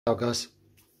Hello guys,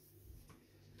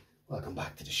 welcome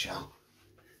back to the show,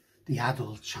 the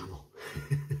adult channel.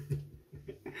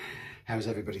 How's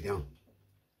everybody doing?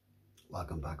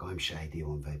 Welcome back. I'm Shay,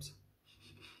 D1 Vapes.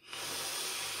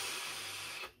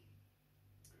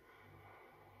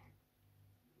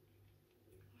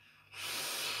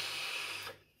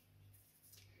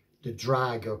 The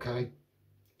drag, okay?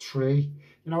 Tree.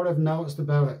 You know what I've noticed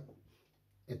about it?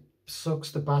 It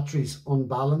sucks the batteries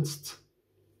unbalanced.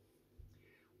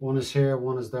 One is here,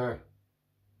 one is there.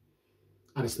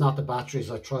 And it's not the batteries.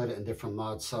 I tried it in different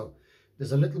mods, so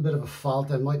there's a little bit of a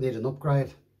fault. I might need an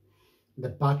upgrade. The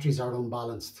batteries are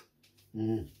unbalanced.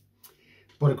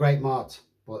 But a great mod,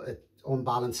 but it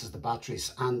unbalances the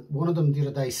batteries. And one of them the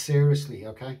other day, seriously,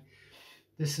 okay?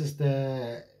 This is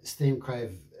the Steam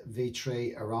Crave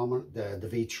V3 aroma, the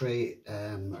V3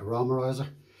 aromerizer.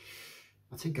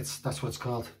 I think that's what it's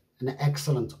called. An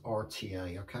excellent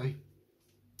RTA, okay?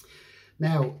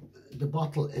 Now, the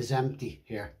bottle is empty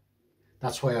here.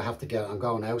 That's why I have to get it. I'm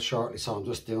going out shortly, so I'm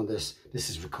just doing this. This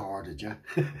is recorded, yeah?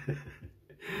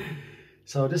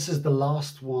 So this is the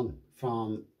last one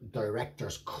from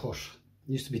Director's Cut.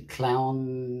 It used to be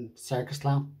Circus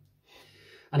Clown.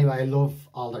 Anyway, I love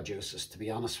all their juices, to be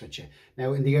honest with you.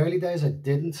 Now, in the early days, I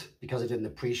didn't, because I didn't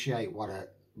appreciate what a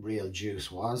real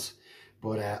juice was.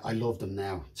 But I love them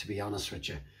now, to be honest with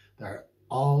you. They're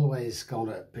always going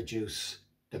to produce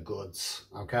the goods,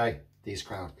 okay? These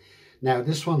crowd. Now,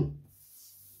 this one,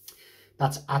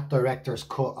 that's at Director's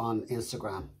Cut on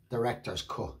Instagram. Director's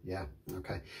Cut, yeah,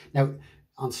 okay. Now,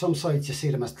 on some sites, you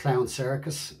see them as Clown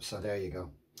Circus, so there you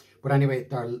go. But anyway,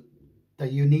 they're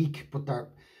unique, but they're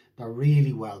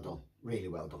really well done, really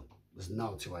well done. There's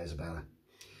no two ways about it.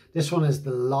 This one is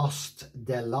the Lost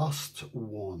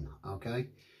One, okay?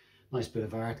 Nice bit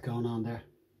of art going on there,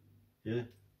 yeah.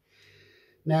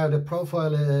 Now, the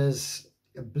profile is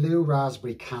a blue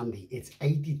raspberry candy. It's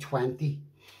 80-20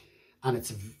 and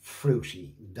it's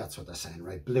fruity. That's what they're saying,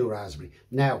 right? Blue raspberry.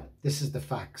 Now, this is the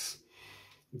facts.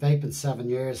 Vaping 7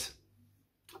 years,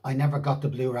 I never got the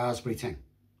blue raspberry thing,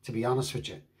 to be honest with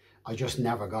you. I just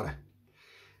never got it.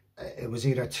 It was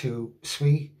either too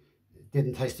sweet,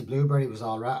 didn't taste the blueberry, it was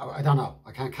all right. I don't know,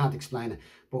 I can't explain it.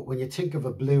 But when you think of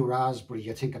a blue raspberry,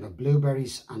 you're thinking of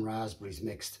blueberries and raspberries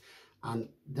mixed. And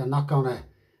they're not going to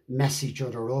mess each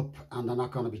other up, and they're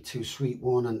not going to be too sweet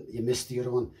one and you miss the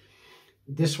other one.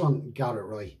 This one got it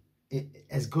right.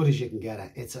 As good as you can get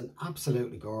it. It's an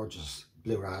absolutely gorgeous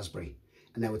blue raspberry.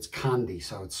 And now it's candy,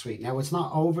 so it's sweet. Now, it's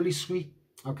not overly sweet,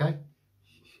 okay?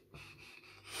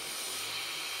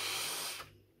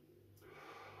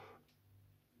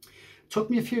 Took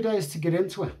me a few days to get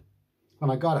into it when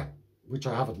I got it, which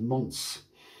I haven't months.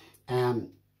 And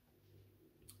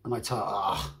I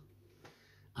thought,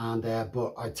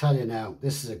 but I tell you now,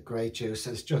 this is a great juice.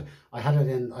 It's just, I had it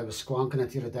in, I was squonking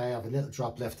it the other day. I have a little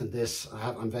drop left in this.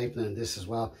 I'm vaping in this as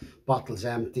well. Bottle's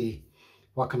empty.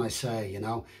 What can I say, you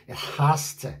know? It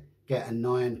has to get a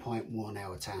 9.1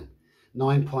 out of 10.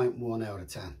 9.1 out of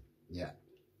 10, yeah.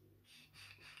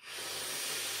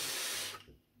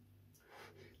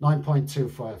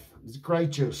 9.25. It's a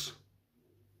great juice.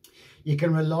 You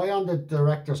can rely on the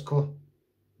Director's Cut.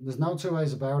 There's no two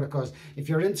ways about it, because if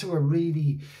you're into a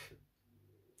really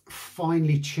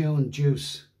finely tuned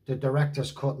juice, the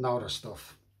Director's Cut know their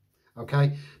stuff.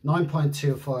 Okay,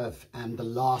 9.25 and the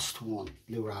last one,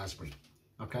 blue raspberry.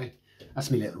 Okay, that's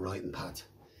my little writing pad.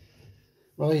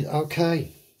 Right,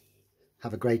 okay.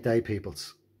 Have a great day,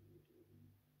 peoples.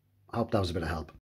 I hope that was a bit of help.